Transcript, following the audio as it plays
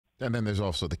And then there's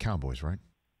also the Cowboys, right?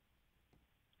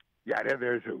 Yeah, they're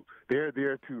there too. They're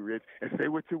there too, Rich. And say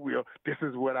what you will, this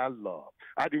is what I love.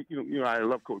 I I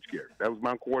love Coach Gary. That was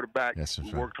my quarterback. Yes,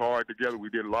 we worked hard together. We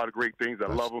did a lot of great things.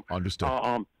 I love him. Understood.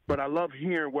 But I love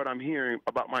hearing what I'm hearing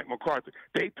about Mike McCarthy.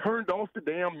 They turned off the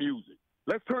damn music.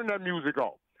 Let's turn that music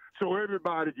off so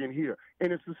everybody can hear.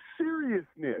 And it's the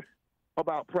seriousness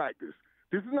about practice.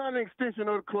 This is not an extension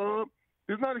of the club.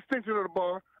 This is not an extension of the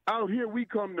bar. Out here, we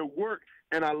come to work,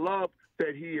 and I love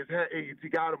that he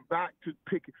got him back to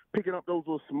picking up those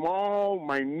little small,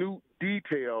 minute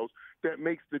details that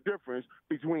makes the difference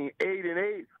between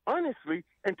 8-8, honestly,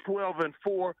 and 12-4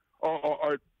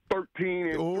 or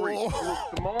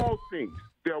 13-3. Small things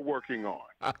they're working on.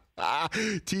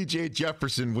 T.J.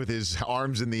 Jefferson with his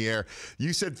arms in the air.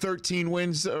 You said 13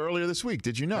 wins earlier this week,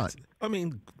 did you not?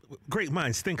 Great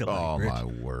minds think alike. Oh, Rich. my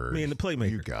word. Me and the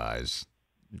playmaker. You guys,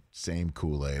 same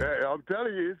Kool-Aid. Hey, I'm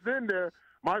telling you, it's in there.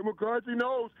 Mike McCarthy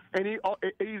knows, and he's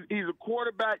a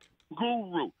quarterback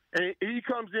guru. And he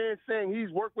comes in saying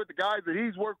he's worked with the guys that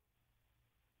he's worked.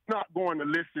 Not going to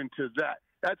listen to that.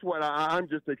 That's what I'm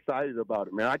just excited about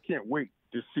it, man. I can't wait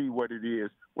to see what it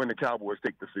is when the Cowboys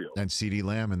take the field. And CeeDee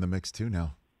Lamb in the mix, too,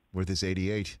 now, with his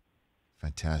 88.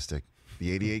 Fantastic.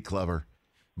 The 88 clever.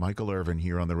 Michael Irvin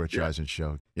here on the Rich Eisen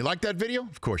Show. You like that video?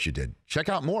 Of course you did. Check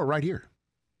out more right here.